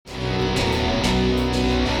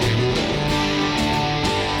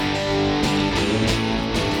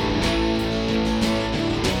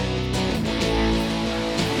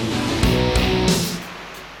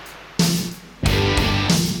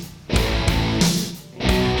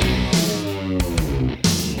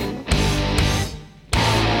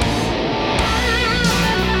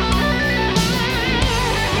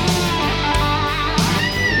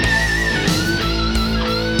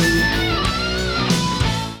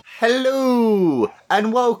Hello,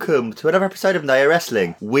 and welcome to another episode of Naya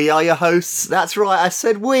Wrestling. We are your hosts. That's right, I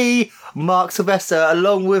said we. Mark Sylvester,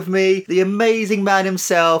 along with me, the amazing man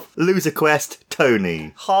himself, Loser Quest,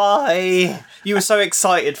 Tony. Hi! You were so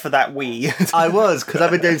excited for that we. I was, because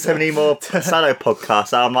I've been doing so many more solo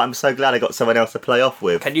podcasts. I'm so glad I got someone else to play off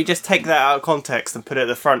with. Can you just take that out of context and put it at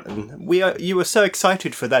the front? And you were so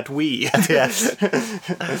excited for that we. Yes.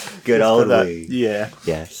 Good old we. Yeah.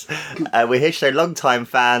 Yes. We're here to show long-time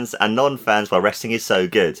fans and non-fans why wrestling is so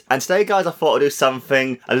good. And today, guys, I thought I'd do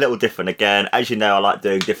something a little different again. As you know, I like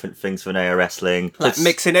doing different things for Naya Wrestling. Like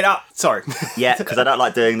mixing it up. Sorry. Yeah, because I don't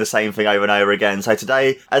like doing the same thing over and over again. So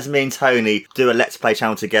today, as me and Tony do a Let's Play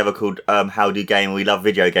channel together called How Do Game, we love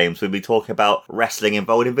video games. We'll be talking about wrestling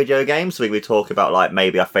involved in video games. So we can be talking about like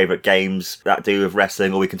maybe our favourite games that do with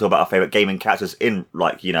wrestling, or we can talk about our favourite gaming characters in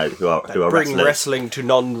like, you know, who are Bring wrestlers. wrestling to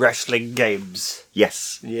non-wrestling games.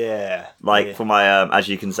 Yes. Yeah. Like for my as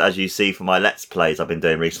you see for my Let's Plays I've been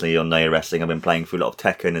doing recently on Naya Wrestling, I've been playing through a lot of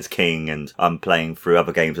Tekken as King, and I'm playing through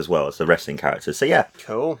other games as well as the wrestling characters. So yeah.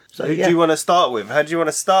 Cool. So, Who yeah. do you want to start with? How do you want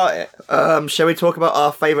to start it? Shall we talk about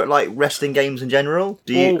our favourite like wrestling games in general?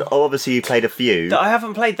 Obviously you played a few. I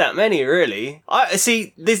haven't played that many, really.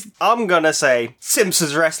 I'm gonna say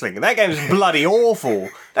Simpsons Wrestling. That game's bloody awful.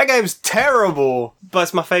 That game's terrible, but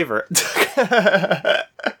it's my favourite.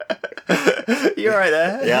 You're right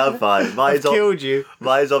there. Yeah, I'm fine. I've killed you.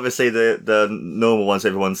 Mine's obviously the normal ones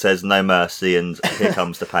everyone says, No Mercy and Here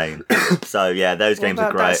Comes the Pain. So yeah, those games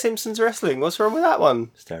are great. That Simpsons Wrestling? What's wrong with that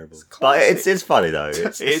one? It's terrible. But it's funny though.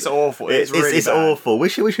 It's awful. It's really bad. Awful. We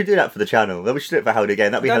should do that for the channel. We should do it for How Do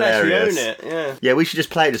Game. That'd be hilarious. Actually own it, yeah. Yeah, we should just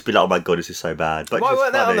play it and just be like, oh my god, this is so bad. But why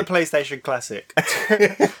weren't that on funny. the PlayStation Classic?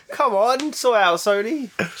 Come on, sort out Sony.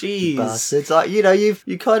 Jeez. Bastards. Like, you know, you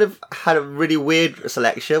kind of had a really weird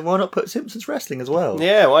selection. Why not put Simpsons Wrestling as well?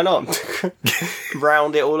 Yeah, why not?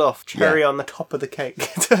 Round it all off. Cherry on the top of the cake.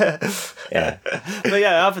 Yeah. But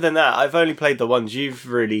yeah, other than that, I've only played the ones you've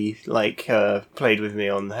really played with me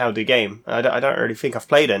on How Do Game. I don't really think I've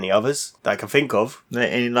played any others that I can think of.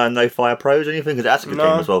 No Fire Pros or anything? Because that's a good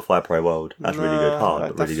game as well, Fire Pro World. That's really good.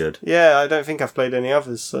 Hard, but really good. Yeah, I don't think I've played any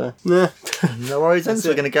others, so... Nah. No worries then. So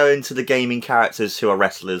we're going to go into the gaming characters who are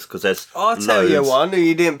wrestlers, because there's I'll tell you one who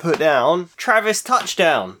you didn't put down. Travis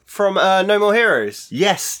Touchdown from No More Heroes.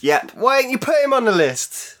 Yes, yep. Why didn't you put him on the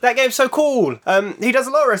list? That game's so cool. He does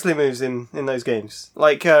a lot of wrestling moves in those games.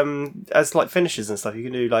 Like, as like finishes and stuff. You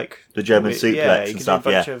can do like... The German suplex and stuff, do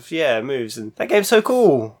a bunch of moves. And that game's so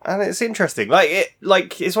cool. And it's interesting.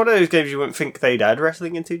 It's one of those games you wouldn't think they'd add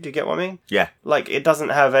wrestling into. Do you get what I mean? Yeah. Like, it doesn't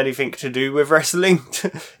have anything to do with wrestling.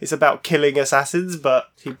 It's about killing assassins, but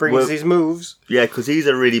he brings his moves. Yeah, because he's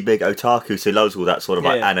a really big otaku, so he loves all that sort of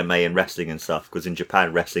like anime and wrestling and stuff, because in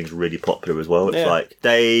Japan wrestling's really popular as well. It's like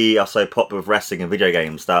they are so popular with wrestling and video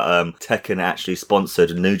games that Tekken actually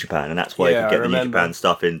sponsored New Japan, and that's why you can get the New Japan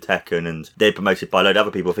stuff in Tekken, and they're promoted by a load of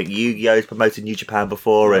other people. I think Yu-Gi-Oh's promoted New Japan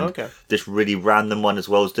before, and this really random one as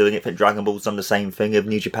well is doing it. I think Dragon Ball's done the same thing of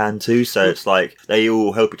New Japan too, so it's like they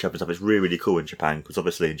all help each other and stuff. It's really, really cool in Japan, because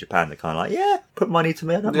obviously in Japan they're kind of like, yeah, put money to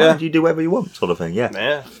me, I don't mind, you do whatever you want, sort of thing.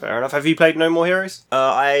 Yeah, fair enough. Have you played No More Heroes?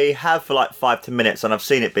 I have for like 5 to minutes, and I've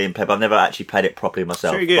seen it being played, but I've never actually played it properly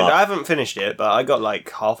myself. Very good. I haven't finished it, but I got like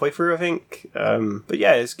halfway through, I think. But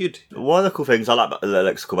yeah, it's good. One of the cool things I like that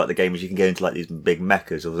looks cool about the game is you can go into like these big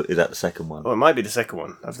mechas, or is that the second one? Well, it might be the second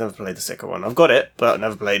one. I've never played the second one. I've got it, but I've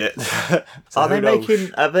never played it. So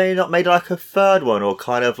have they not made like a third one, or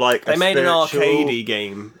kind of like they made an arcadey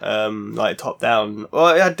game, like top down.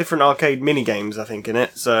 Well, it had different arcade mini games, I think, in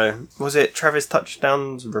it. So was it Travis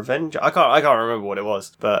Touchdown's Revenge? I can't remember what it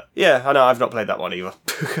was, but yeah, I know I've not played that one either.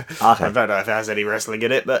 Okay. I don't know if it has any wrestling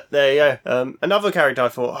in it, but there you go. Another character I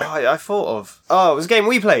thought of. Oh, it was a game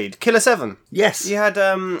we played, Killer 7. Yes. You had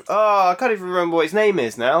I can't even remember what his name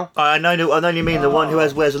is now. I know you mean the one who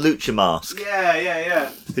wears a lucha mask.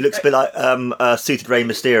 Yeah. Who looks a bit like a suited Rey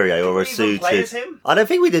Mysterio, or a suited. Play as him? I don't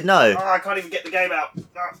think we did. No. Oh, I can't even get the game out.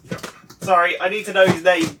 Sorry, I need to know his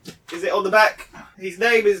name. Is it on the back? His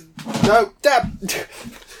name is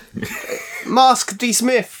Mask D.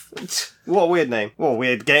 Smith. What a weird name. What a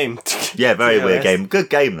weird game. Yeah, very weird game. Good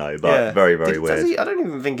game though, but very, very weird. I don't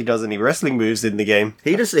even think he does any wrestling moves in the game.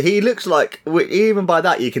 He looks like, even by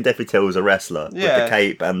that you can definitely tell he's a wrestler. With the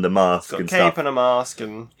cape and the mask and stuff. stuff. Cape and a mask,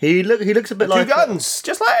 and he looks a bit like 2 guns,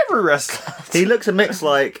 just like every wrestler. He looks a mix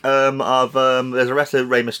like there's a wrestler,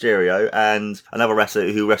 Rey Mysterio, and another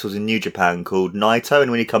wrestler who wrestles in New Japan called Naito,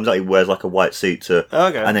 and when he comes out he wears like a white suit and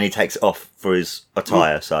then he takes it off for his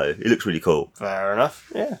attire, so it looks really cool. Fair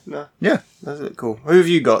enough. Yeah, no. Yeah, Yeah. That's it, cool. Who have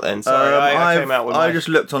you got then? Sorry, I came out with I just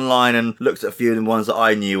looked online and looked at a few of the ones that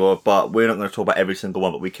I knew of, but we're not going to talk about every single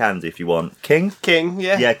one, but we can do if you want. King? King,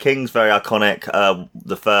 yeah. Yeah, King's very iconic,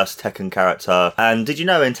 the first Tekken character. And did you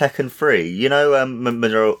know in Tekken 3, you know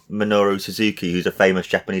Minoru Suzuki, who's a famous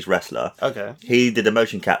Japanese wrestler? Okay. He did a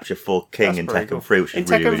motion capture for King in Tekken cool. 3, which in is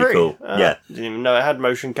really, Tekken really 3? cool. Yeah. Didn't even know it had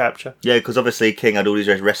motion capture. Yeah, because obviously King had all these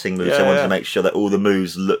wrestling moves, so I wanted to make sure that all the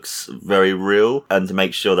moves looks very real, and to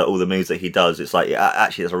make sure that all the moves that he does, it's like,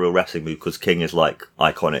 actually it's a real wrestling move, because King is like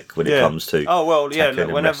iconic when it comes to Tekken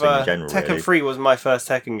and wrestling in general, Tekken really. 3 was my first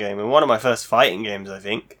Tekken game, and one of my first fighting games, I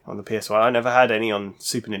think, on the PS1. I never had any on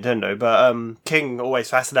Super Nintendo, but King always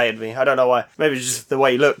fascinated me. I don't know why. Maybe it's just the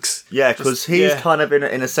way he looks. Yeah, because he's kind of,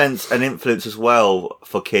 in a sense, an influence as well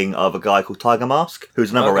for King of a guy called Tiger Mask,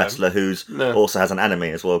 who's another wrestler who's also has an anime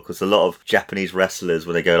as well, because a lot of Japanese wrestlers,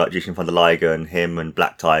 when they go like Jushin Thunder Liger and him and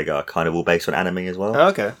Black Tiger, are kind of all based on anime as well.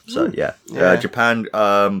 Okay. So, Japan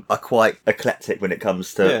are quite eclectic when it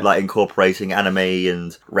comes to like incorporating anime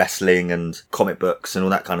and wrestling and comic books and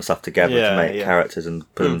all that kind of stuff together to make characters and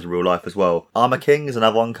put them into real life as well. Armor King is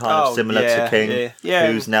another one kind of similar to King,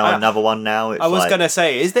 who's now another one now. It's I was gonna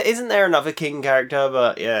say, isn't there another King character?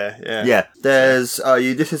 But yeah. There's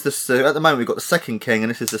this is the at the moment we've got the second King,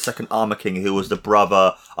 and this is the second Armor King, who was the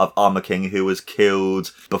brother of Armor King, who was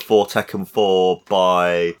killed before Tekken 4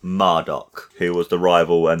 by Marduk, who was the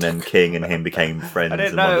rival, and then King and him became friends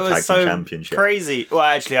and won the tag team championship. Crazy. Well,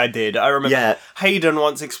 actually, I did. I remember Hayden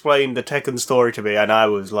once explained the Tekken story to me, and I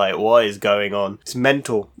was like, "What is going on? It's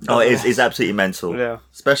mental." Oh, it's absolutely mental. Yeah.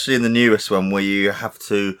 Especially in the newest one, where you have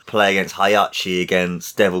to play against Hayachi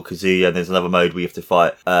against Devil Kazuya, and there's another mode where you have to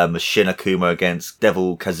fight Shin Akuma against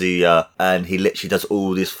Devil Kazuya, and he literally does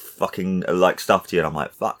all this fucking like stuff to you, and I'm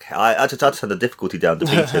like, fuck. I just had the difficulty down to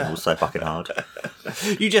beat him. It was so fucking hard.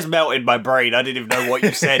 You just melted my brain. I didn't even know what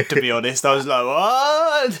you said, to be honest. I was like,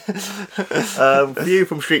 what? For you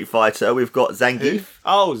from Street Fighter, we've got Zangief.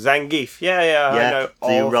 Oh, Zangief. Yeah. I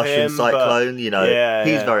know the Russian him, cyclone, he's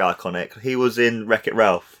very iconic. He was in Wreck-It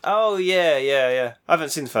Ralph. Oh, yeah. I haven't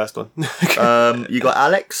seen the first one. You got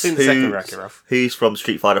Alex, seen the second Wreck-It Ralph. He's from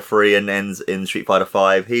Street Fighter 3 and ends in Street Fighter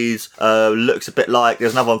 5. He's looks a bit like,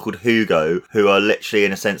 there's another one called Hugo, who are literally,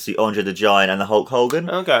 in a sense, the Andre the Giant and the Hulk Hogan.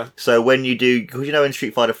 Okay. So when you do, because in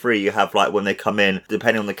Street Fighter 3, you have, like, when they come in,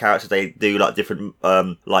 depending on the character, they do, like, different,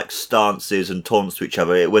 like, stances and taunts to each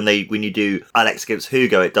other. When you do Alex against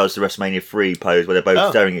Hugo, it does the WrestleMania 3 pose, where they're both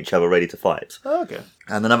staring at each other, ready to fight. Okay.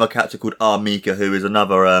 And another character called Mika, who is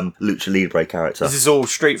another Lucha Libre character. This is all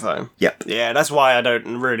Street Fighter? Yep. Yeah, that's why I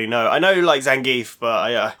don't really know. I know, like, Zangief,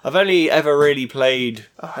 but I've only ever really played...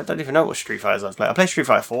 Oh, I don't even know what Street Fighters I've played. I played Street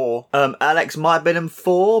Fighter 4. Alex might have been in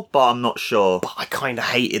 4, but I'm not sure. But I kind of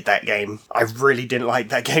hated that game. I really didn't like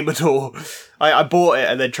that game at all. I bought it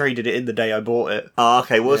and then traded it in the day I bought it. Oh,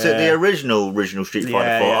 okay. Was it the original Street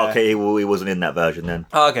Fighter 4? Yeah. Okay, well, he wasn't in that version then.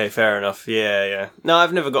 Okay, fair enough. Yeah. No,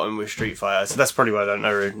 I've never gotten with Street Fighter, so that's probably why I don't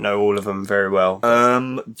know all of them very well.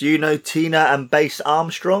 Do you know Tina and Bass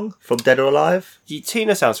Armstrong from Dead or Alive?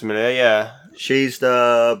 Tina sounds familiar, yeah. She's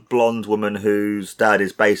the blonde woman whose dad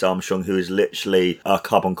is Bass Armstrong, who is literally a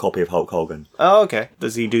carbon copy of Hulk Hogan. Oh, okay.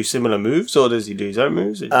 Does he do similar moves, or does he do his own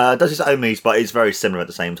moves? Does his own moves, but it's very similar at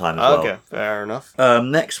the same time as well. Okay, fair enough.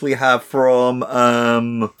 Next we have from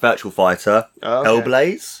Virtual Fighter,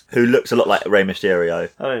 Hellblaze, who looks a lot like Rey Mysterio.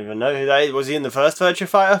 I don't even know who that is. Was he in the first Virtua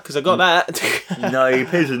Fighter? Because I got that. No, he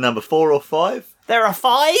appears in number 4 or 5. There are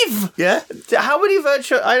 5? Yeah. How many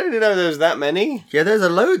virtual... I didn't know there was that many. Yeah, there's a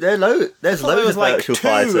load. There's loads of like Virtual 2,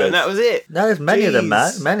 Fighters. and that was it. No, there's many of them,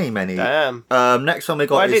 man. Many. Damn. Next one we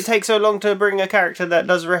got Why did it take so long to bring a character that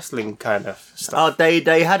does wrestling kind of stuff?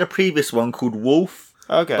 They had a previous one called Wolf.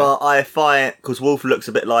 Okay. But I find, because Wolf looks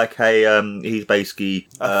a bit like he's basically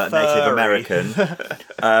Native American.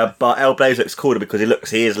 But Hellblaze looks cooler because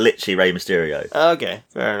he is literally Rey Mysterio. Okay,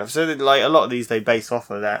 fair enough. So like a lot of these they base off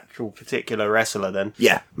of the actual particular wrestler then.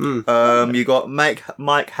 Yeah. You got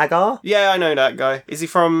Mike Hagar. Yeah, I know that guy. Is he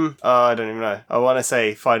from? I don't even know. I want to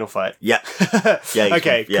say Final Fight. Yeah.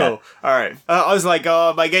 Okay, cool. All right. I was like,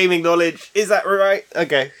 my gaming knowledge, is that right?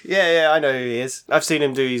 Okay. Yeah, I know who he is. I've seen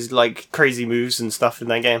him do his like crazy moves and stuff in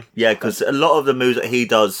that game. Yeah, because a lot of the moves that he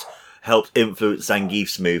does helps influence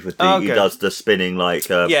Zangief's move. He does the spinning like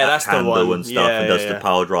that's handle the one. and stuff, and does the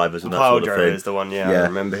power drivers and that sort of thing. Power driver is the one. Yeah, I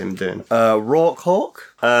remember him doing. Rourke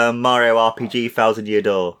Hawk, Mario RPG, Thousand Year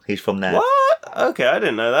Door. He's from there. What? Okay, I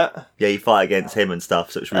didn't know that. Yeah, you fight against him and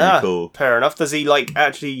stuff, so it's really cool. Fair enough. Does he like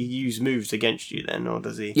actually use moves against you then, or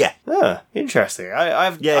does he? Yeah. Interesting.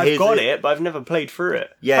 I've got it, but I've never played through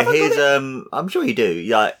it. Yeah, I'm sure you do.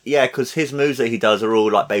 Yeah, because his moves that he does are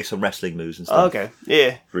all like based on wrestling moves and stuff. Okay,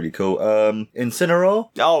 yeah. Really cool. Incineroar?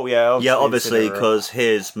 Oh, yeah. Yeah, obviously, because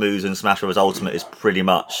his moves in Smash Bros. Ultimate is pretty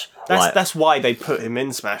much... That's why they put him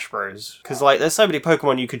in Smash Bros. Because like, there's so many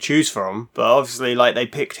Pokemon you could choose from, but obviously, like, they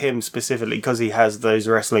picked him specifically because he has those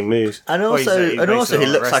wrestling moves. And also, he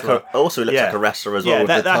looks like a wrestler as well, with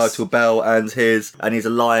the title belt and he's a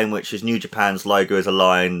lion, which is New Japan's logo is a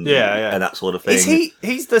lion, and that sort of thing.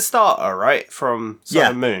 He's the starter, right, from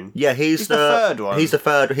Sun and Moon? Yeah, he's the third one. He's the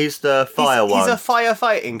fire one. He's a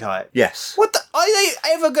firefighting type. Yes. What the? Are they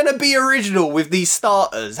ever going to be original with these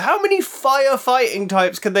starters? How many firefighting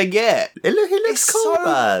types can they get? He looks cool, so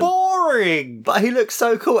man. Boring. But he looks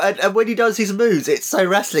so cool, and when he does his moves, it's so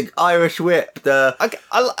wrestling. Irish whip, the like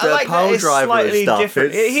pole driver slightly and stuff.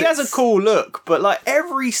 Different. He has a cool look, but like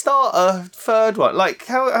every starter, third one, like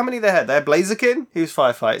how many they had? They had Blaziken. He was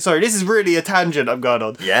firefighting. Sorry, this is really a tangent I'm going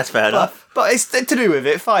on. Yes, fair enough. But it's to do with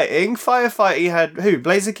it, fighting. Firefighting, you had who?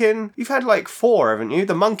 Blaziken? You've had like 4, haven't you?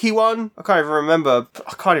 The monkey one? I can't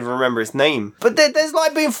even remember his name. But there's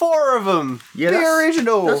like been 4 of them. Yeah, be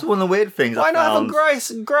original. That's one of the weird things Why not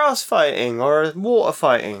have a grass fighting or a water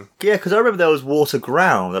fighting? Yeah, because I remember there was water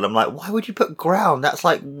ground, and I'm like, why would you put ground? That's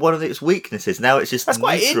like one of its weaknesses. Now it's just That's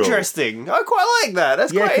quite interesting. I quite like that.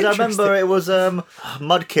 That's quite interesting. Yeah, because I remember it was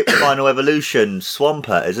Mudkip Final Evolution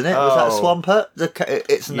Swampert, isn't it? Was that Swampert?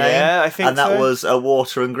 Its name? Yeah, I think and that was a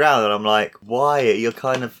water and ground, and I'm like, why? You're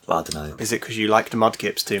kind of, I don't know. Is it because you liked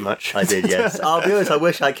Mudkips too much? I did, yes. I'll be honest, I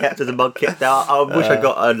wish I kept as a Mudkip. Now, I wish I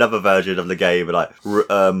got another version of the game.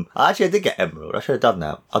 Actually, I did get Emerald. I should have done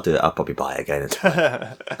that. I'll do it. I'll probably buy it again.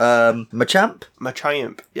 Machamp?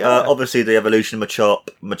 Machamp, yeah. Obviously, the evolution of Machop,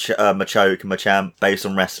 Machoke, and Machamp, based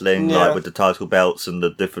on wrestling, like with the title belts and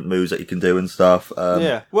the different moves that you can do and stuff.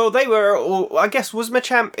 Yeah. Well, they were all, I guess, was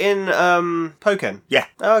Machamp in Pokken? Yeah.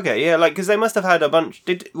 Okay, yeah, like, because they must have had a bunch.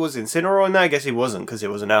 Was Incineroar in there? I guess he wasn't, because it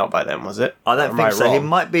wasn't out by then, was it? I don't think so. Wrong? He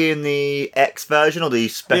might be in the X version or the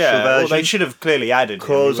special version. Well, they should have clearly added him.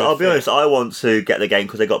 Because I'll be honest, I want to get the game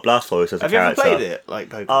because they got Blastoise as a character. Have you ever played it, like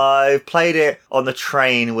Pokemon? I've played it on the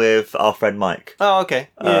train with our friend Mike. Oh, okay.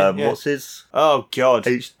 Yeah. What's his? Oh God.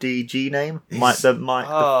 HDG name? Mike.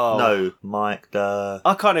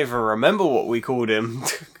 I can't even remember what we called him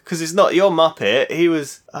because it's not your Muppet. He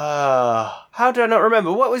was. How do I not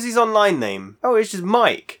remember? What was his online name? Oh, it's just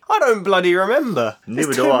Mike. I don't bloody remember.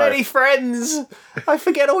 There's too many friends. I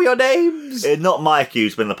forget all your names. Not Mike,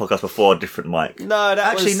 who's been on the podcast before, a different Mike. No,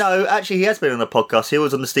 Actually, he has been on the podcast. He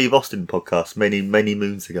was on the Steve Austin podcast many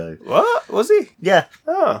moons ago. What? Was he? Yeah.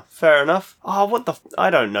 Oh, fair enough. Oh, I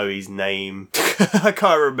don't know his name. I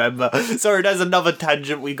can't remember. Sorry, there's another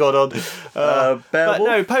tangent we got on. But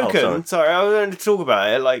no, Pokken. Sorry, I was going to talk about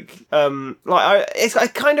it.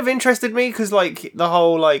 It kind of interested me because, like, the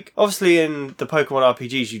whole, like, obviously in the Pokemon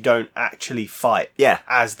RPGs, you don't actually fight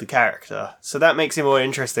as the character. So that makes it more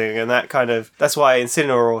interesting, and that's why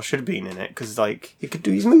Incineroar should have been in it, because, like, he could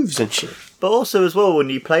do his moves and shit. But also, as well, when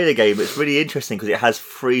you play the game, it's really interesting because it has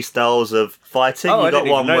 3 styles of fighting. I didn't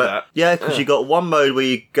even know that. Yeah, because you got one mode where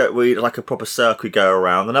you like a proper circle you go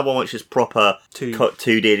around, another one which is proper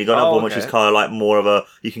 2D, and you got another one which is kind of like more of a,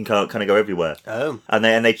 you can kind of go everywhere. Oh.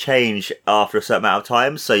 And they change after a certain amount of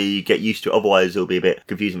time, so you get used to it. Otherwise, it'll be a bit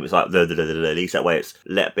confusing. It's like, at least that way it's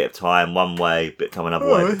let a bit of time one way, bit of time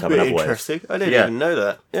another way, bit of time another way. Interesting. I didn't even know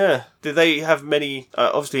that. Yeah. Did they have many,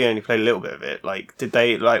 obviously you only played a little bit of it, like, did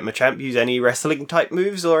they, like, Machamp use any wrestling type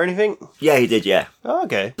moves or anything? Yeah, he did, yeah. Oh,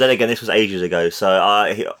 okay. Then again, this was ages ago, so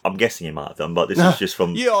I'm guessing he might have done, but this is just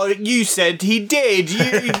from... Yeah, you said he did.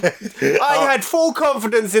 I had full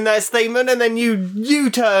confidence in that statement, and then you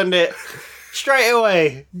turned it. Straight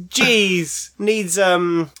away. Jeez. Needs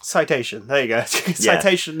citation. There you go.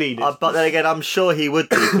 Citation needed. But then again, I'm sure he would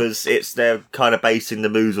do, because they're kind of basing the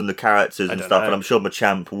moves on the characters and stuff, and I'm sure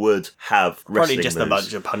Machamp would have wrestling probably just moves. A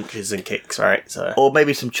bunch of punches and kicks, right? So. Or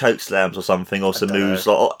maybe some choke slams or something, or some moves.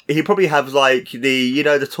 He probably has like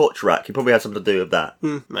the torch rack. He probably has something to do with that.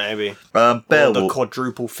 Maybe. Or the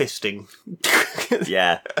quadruple fisting.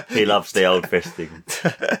 Yeah, he loves the old fisting.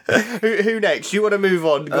 Who next? You want to move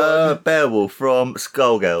on? Beowulf from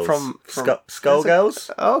Skullgirls. From Skullgirls?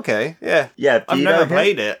 Oh, okay, yeah. Yeah, I've never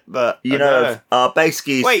played it, but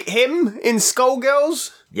basically... Wait, him in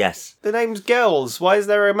Skullgirls? Yes. The name's Girls. Why is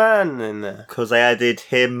there a man in there? Because they added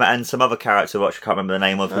him and some other character, which I can't remember the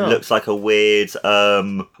name of, who looks like a weird,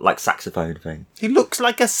 like saxophone thing. He looks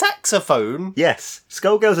like a saxophone? Yes.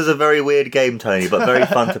 Skullgirls is a very weird game, Tony, but very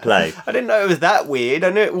fun to play. I didn't know it was that weird. I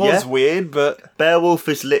knew it was weird, but... Beowulf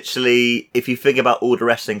is literally, if you think about all the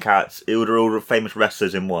wrestling characters, all the famous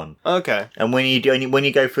wrestlers in one. Okay. And when you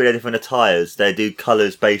go through their different attires, they do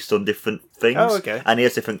colours based on different things. Oh, okay. And he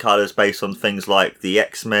has different colours based on things like the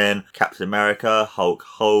X-Men, Captain America, Hulk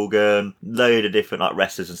Hogan, load of different like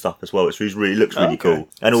wrestlers and stuff as well. It really looks really cool.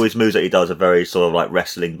 And all his moves that he does are very sort of like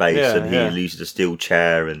wrestling based, and he uses a steel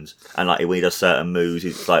chair and like when he does certain moves,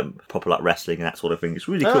 it's like proper like wrestling and that sort of thing. It's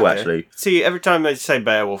really cool actually. See, every time they say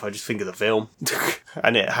Beowulf, I just think of the film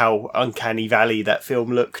and how uncanny valley that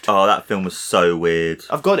film looked. Oh, that film was so weird.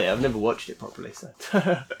 I've got it. I've never watched it properly, so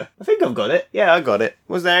I think I've got it. Yeah, I got it.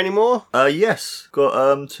 Was there any more? Yes.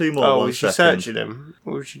 Got 2 more. Oh, was you searching him?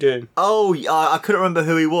 What was you doing? Oh, I couldn't remember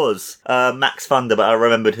who he was. Max Thunder, but I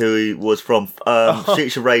remembered who he was from.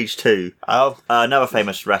 Streets of Rage 2. Oh. Another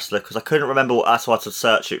famous wrestler, because I couldn't remember what. That's why I had to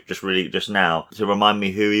search it just now to remind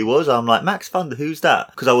me who he was. I'm like, Max Thunder, who's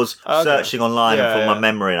that? Because I was searching online from my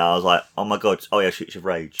memory, and I was like, oh my god, oh yeah, Streets of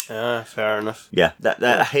Rage. Fair enough. Yeah,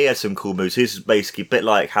 he has some cool moves. He's basically a bit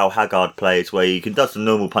like how Haggard plays, where you can do some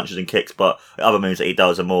normal punches and kicks, but other moves that he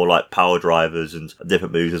does are more like power drivers and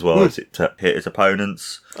different moves as well to hit his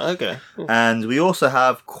opponents. Okay. And we also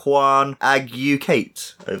have Juan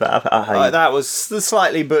Agucate. That was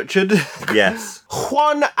slightly butchered. Yes.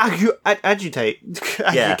 Juan Agitate.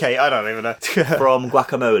 Agitate, I don't even know. From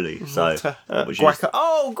Guacamole. So,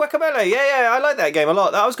 Guacamole. Yeah, I like that game a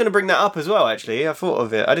lot. I was going to bring that up as well, actually. I thought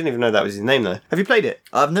of it. I didn't even know that was his name, though. Have you played it?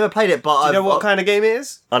 I've never played it, but Do you know what kind of game it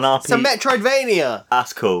is? An RPG. It's a Metroidvania.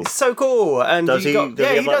 That's cool. It's so cool. And he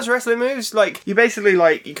does wrestling moves. Like, you basically,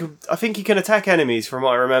 like, I think you can attack enemies from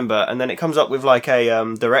what I remember, and then it comes up with, like,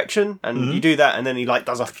 a direction, and you do that, and then he, like,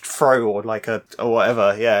 does a throw or, like, or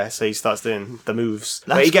whatever. Yeah, so he starts doing the moves.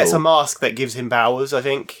 But he gets a mask that gives him powers, I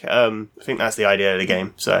think. I think that's the idea of the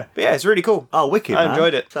game. So, but yeah, it's really cool. Oh, wicked, I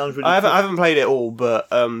enjoyed it. Sounds really cool. I haven't played it all, but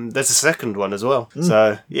there's a second one as well.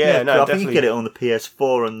 So, I definitely. think you can get it on the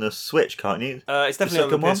PS4 and the Switch, can't you? It's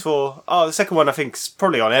definitely on the PS4. Oh, the second one I think is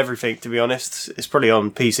probably on everything, to be honest. It's probably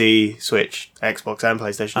on PC, Switch, Xbox and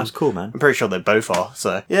PlayStation. That's cool, man. I'm pretty sure they both are.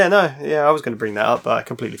 So, I was going to bring that up, but I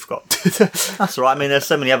completely forgot. That's all right. I mean, there's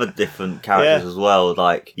so many other different characters as well.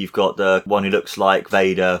 Like, you've got the one who looks like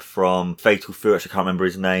Vader from Fatal Fury, I can't remember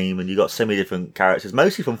his name, and you've got so many different characters,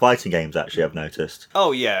 mostly from fighting games, actually, I've noticed.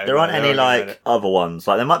 Oh, yeah. There aren't any, like, other ones.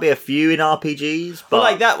 Like, there might be a few in RPGs, but... Well,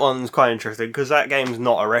 like, that one's quite interesting, because that game's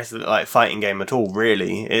not a wrestling, like, fighting game at all,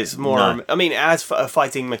 really. It's more... No. I mean, it has a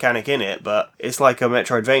fighting mechanic in it, but it's like a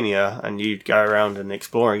Metroidvania, and you go around and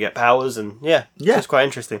explore and get powers, and it's quite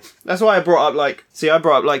interesting. That's why I brought up, like... See, I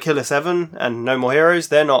brought up, like, Killer 7 and No More Heroes.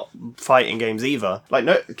 They're not fighting games either. Like,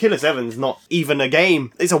 no, Killer 7's not even a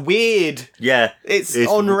game. It's a weird... Yeah. It's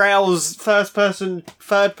on rails, third-person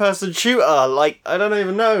shooter. Like, I don't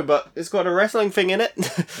even know, but it's got a wrestling thing in it.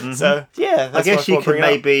 So, yeah. That's I guess you could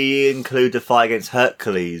maybe include the fight against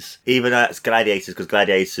Hercules, even though it's Gladiators, because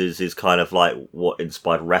Gladiators is kind of like what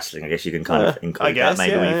inspired wrestling. I guess you can kind of include that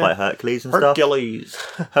maybe when you fight Hercules and Hercules.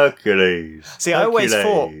 Hercules. See, I always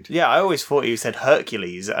thought you said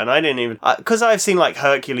Hercules, and I didn't even... Because I've seen, like,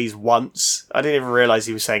 Hercules once, I didn't even realise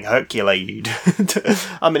he was saying Herculade.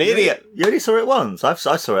 I'm an idiot. You only saw it once. I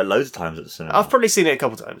saw it loads of times at the cinema. I've probably seen it a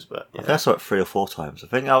couple of times, but... I think I saw it 3 or 4 times. I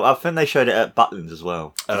think they showed it at Butlins as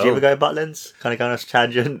well. Did you ever go to Butlins? Kind of going on a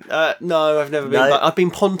tangent? No, I've never been. I've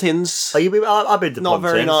been Pontins. Oh, I've been to Pontins. Not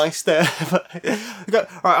very nice there. Alright,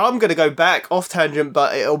 I'm going to go back off tangent,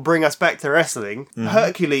 but it'll bring us back to wrestling.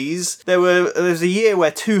 Hercules. There was a year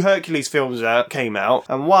where 2 Hercules films came out,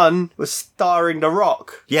 and one was starring The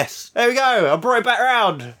Rock. Yes. There we go. I brought it back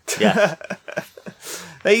round. Yeah.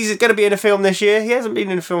 He's going to be in a film this year. He hasn't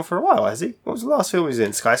been in a film for a while, has he? What was the last film he was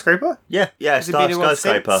in? Skyscraper? Yeah,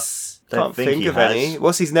 Skyscraper. Can't think of any.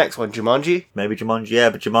 What's his next one? Jumanji? Maybe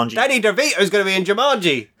Jumanji, but Jumanji... Danny DeVito's going to be in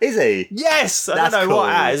Jumanji! Is he? Yes! I don't know what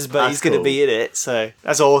as, but he's going to be in it, so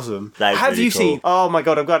that's awesome. Have you seen... Oh my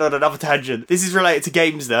god, I'm going on another tangent. This is related to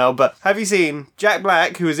games now, but have you seen Jack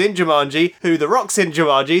Black, who was in Jumanji, who The Rock's in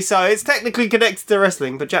Jumanji, so it's technically connected to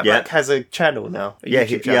wrestling, but Jack Black has a channel now.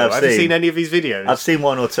 YouTube channel. Have you seen any of his videos? I've seen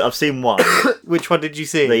one or two. I've seen one. Which one did you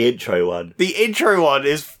see? The intro one. The intro one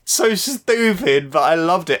is so stupid, but I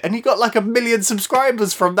loved it. And he got like 1 million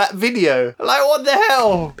subscribers from that video. Like, what the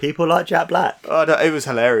hell? People like Jack Black. Oh, no, it was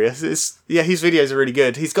hilarious. Yeah, his videos are really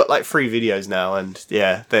good. He's got like 3 videos now, and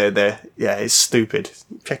yeah, they're it's stupid.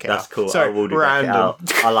 Check it out. That's cool. Sorry, I will do random.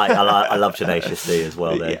 check it out. I love Tenacious D as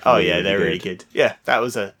well. They're They're really good. Yeah, that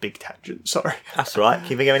was a big tangent. Sorry. That's right.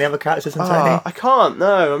 Can you think of any other characters in Tony? I can't.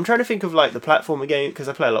 No, I'm trying to think of like the platformer game because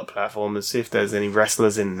I play a lot of platformers. See if there's any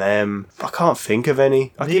wrestlers in them. I can't think of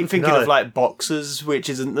any. I keep thinking of like boxers, which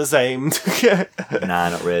isn't the same. Nah,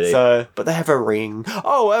 not really. So, but they have a ring.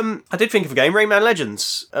 Oh, I did think of a game, Rayman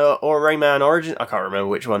Legends, or Rayman Origins. I can't remember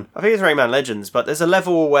which one. I think it's Rayman Legends, but there's a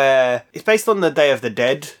level where it's based on the Day of the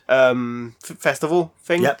Dead festival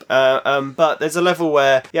thing. Yep. But there's a level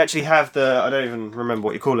where you actually have I don't even remember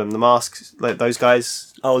what you call them, the masks, like those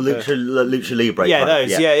guys. Oh, Lucha Libre. Yeah,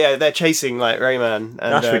 those. Yeah. They're chasing like Rayman, and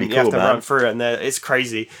that's really cool, you have to man. run through it, and it's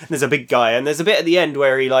crazy. And there's a big guy, and there's a bit at the end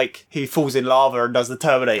where he falls in lava and does the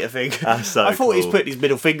Terminator thing. That's so I thought he's put his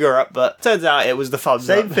middle finger up, but turns out it was the thumbs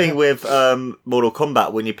Same up. thing with Mortal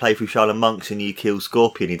Kombat when you play through Shaolin Monks and you kill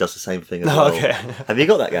Scorpion. He does the same thing as well. Okay. Have you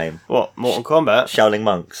got that game? What, Mortal Kombat? Shaolin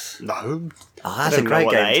Monks. No. Oh, that's a great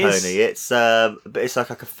game, Tony. It's like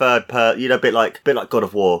a third a bit like God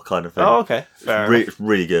of War kind of thing. Oh, okay. Fair enough. It's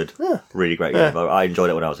really good. Yeah. Really great game. I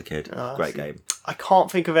enjoyed it when I was a kid. Oh, Great game. I can't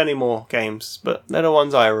think of any more games, but they're the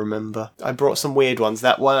ones I remember. I brought some weird ones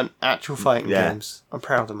that weren't actual fighting games. I'm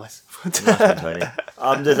proud of myself. Nice one, Tony.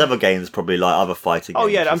 There's other games, probably like other fighting games. Oh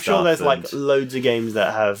yeah, I'm and sure stuff, there's like loads of games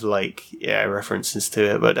that have like references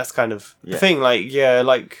to it, but that's kind of the thing.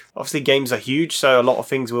 Like obviously games are huge, so a lot of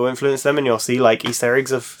things will influence them, and you'll see like Easter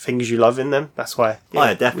eggs of things you love in them. That's why.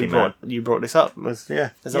 Definitely. You brought this up. There's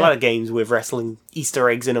a lot of games with wrestling Easter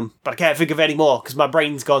eggs in them, but I can't think of any more because my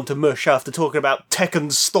brain's gone to mush after talking about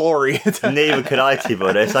Tekken's story. Neither can I, to be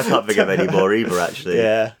honest. I can't think of any more either. Actually,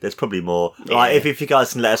 Yeah. there's probably more. Yeah. Like if you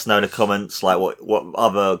guys can let us know in the comments, like what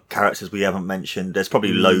other characters we haven't mentioned. There's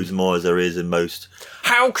probably loads more as there is in most.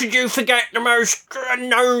 How could you forget the most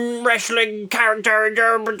known wrestling character?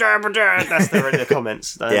 That's the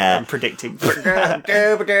comments. I'm predicting.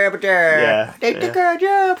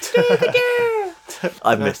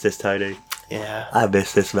 I miss this, Tony. Yeah. I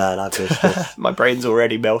miss this, man. I miss this. My brain's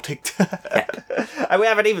already melting. And we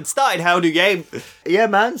haven't even started How Do Game. Yeah,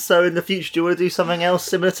 man. So in the future, do you want to do something else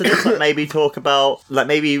similar to this? Like maybe talk about, like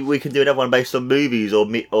maybe we can do another one based on movies or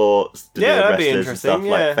that'd be wrestlers and stuff, interesting,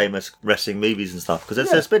 like famous wrestling movies and stuff. Because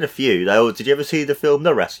there's been a few. Did you ever see the film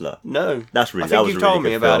The Wrestler? No. I think you've told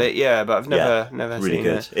me about it, but I've never really seen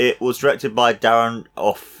good. it. It was directed by Darren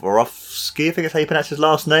Aronofsky, I think that's how you pronounce his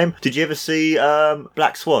last name. Did you ever see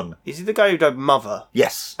Black Swan? Is he the guy who died Mother?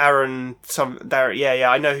 Yes. Darren, yeah,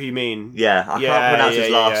 I know who you mean. Yeah, I can't pronounce his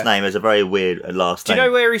last name. It's a very weird last name. Do you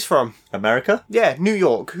know where he's from? America? Yeah, New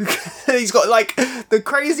York. He's got like the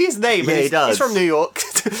craziest name. Yeah, he does. He's from New York.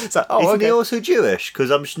 It's like, Isn't he also Jewish?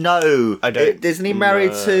 Because I don't. Isn't he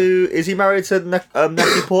married to? Is he married to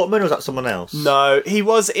Natalie Portman, or is that someone else? No, he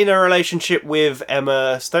was in a relationship with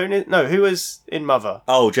Emma Stone. No, who was in Mother?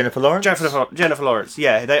 Oh, Jennifer Lawrence. Jennifer Lawrence.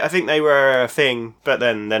 Yeah, I think they were a thing, but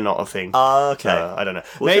then they're not a thing. Okay. I don't know.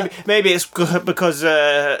 Maybe it's because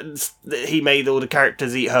he made all the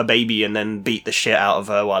characters eat her baby and then beat the shit out of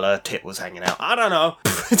her while her tit was hanging out. I don't know.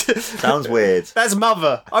 Sounds weird. That's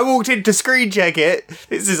Mother. I walked in to screen check it.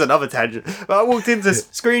 This is another tangent. But I walked in to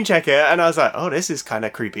screen check it and I was like, oh, this is kind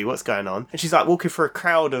of creepy. What's going on? And she's like walking through a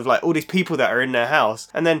crowd of like all these people that are in their house.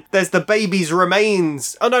 And then there's the baby's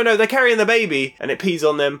remains. Oh, no, they're carrying the baby and it pees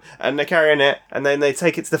on them and they're carrying it. And then they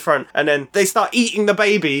take it to the front and then they start eating the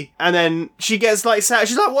baby. And then she gets like sad.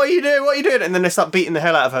 She's like, what are you doing? What are you doing? And then they start beating the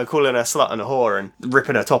hell out of her, calling her a slut and a whore and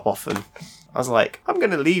ripping her top off. And I was like, I'm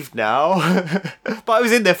going to leave now. But I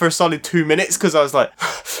was in there for a solid 2 minutes because I was like,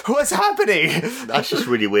 what's happening? That's just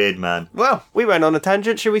really weird, man. Well, we went on a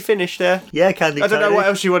tangent. Should we finish there? Yeah, Candy. I don't know what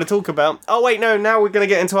else you want to talk about. Oh, wait, no. Now we're going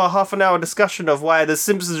to get into our half-an-hour discussion of why The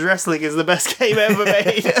Simpsons Wrestling is the best game ever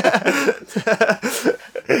made.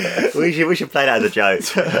 we should play that as a joke.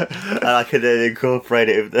 And I could then incorporate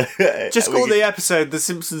it with the... Just call the episode The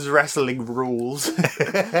Simpsons Wrestling Rules.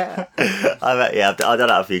 I've done that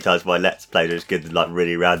a few times. My Let's Play just good, like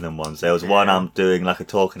really random ones. There was one I'm doing like a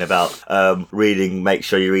talking about reading. Make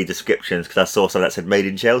sure you read descriptions because I saw something that said "Made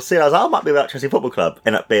in Chelsea." And I was like, I might be about Chelsea Football Club.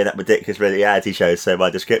 End up being that ridiculous reality show. So my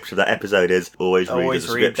description of that episode is always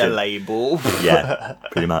read the label. Yeah,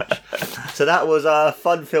 pretty much. So that was a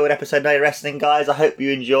fun-filled episode of Wrestling, guys. I hope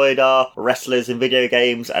you enjoyed our wrestlers in video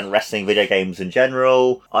games and wrestling video games in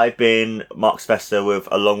general. I've been Mark Spester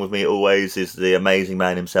along with me always is the amazing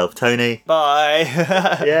man himself, Tony. Bye.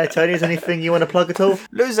 Yeah, Tony, is anything you want to plug at all?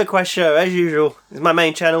 Loser Quest Show, as usual, is my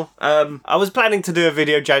main channel. I was planning to do a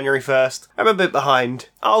video January 1st. I'm a bit behind.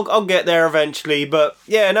 I'll get there eventually. But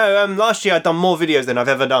yeah, no. Last year I'd done more videos than I've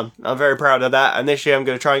ever done. I'm very proud of that. And this year I'm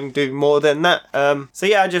going to try and do more than that. So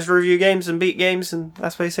yeah, I just review games and beat games, and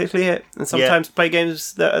that's basically it. And sometimes play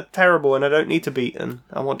games that are terrible and I don't need to beat, and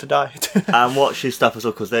I want to die. And watch your stuff as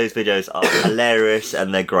well, because those videos are hilarious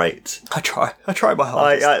and they're great. I try my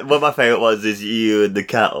hardest. One of my favourite ones is you and the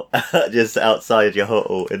cat just outside your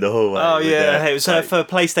hall in the hallway. Oh yeah, it was for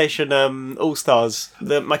PlayStation All Stars.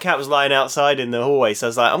 My cat was lying outside in the hallway, so I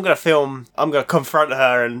was like, I'm going to confront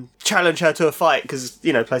her and challenge her to a fight, because,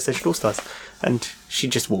 you know, PlayStation All Stars. And she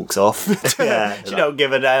just walks off. She don't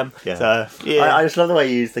give a damn. Yeah. So, yeah. I just love the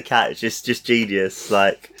way you use the cat. It's just genius.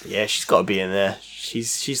 Like, yeah, she's got to be in there.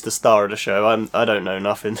 She's the star of the show. I don't know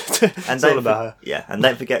nothing. It's all about her. Yeah, and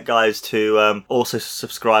don't forget, guys, to also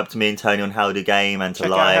subscribe to me and Tony on How Do Game, and to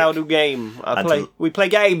Check out How Do Game. We play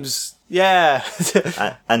games. Yeah.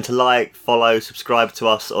 And to follow, subscribe to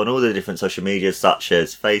us on all the different social medias, such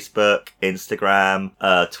as Facebook, Instagram,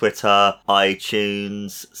 Twitter,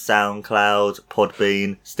 iTunes, SoundCloud,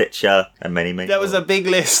 Podbean, Stitcher, and many more. That was a big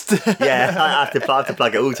list. Yeah, I have to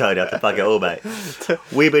plug it all, Tony. I have to plug it all, mate.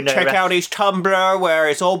 We've been check out his Tumblr, where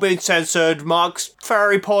it's all been censored. Mark's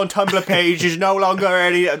furry porn Tumblr page is no longer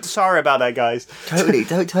any. Sorry about that, guys. Totally.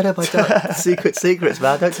 Don't tell them my dark secrets,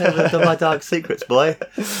 man. Don't tell them my dark secrets, boy.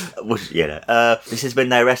 You know, this has been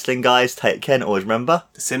No Wrestling, guys. Take care, and always remember,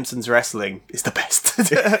 The Simpsons wrestling is the best.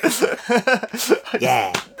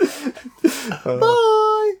 Yeah.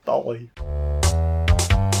 Bye. Bye.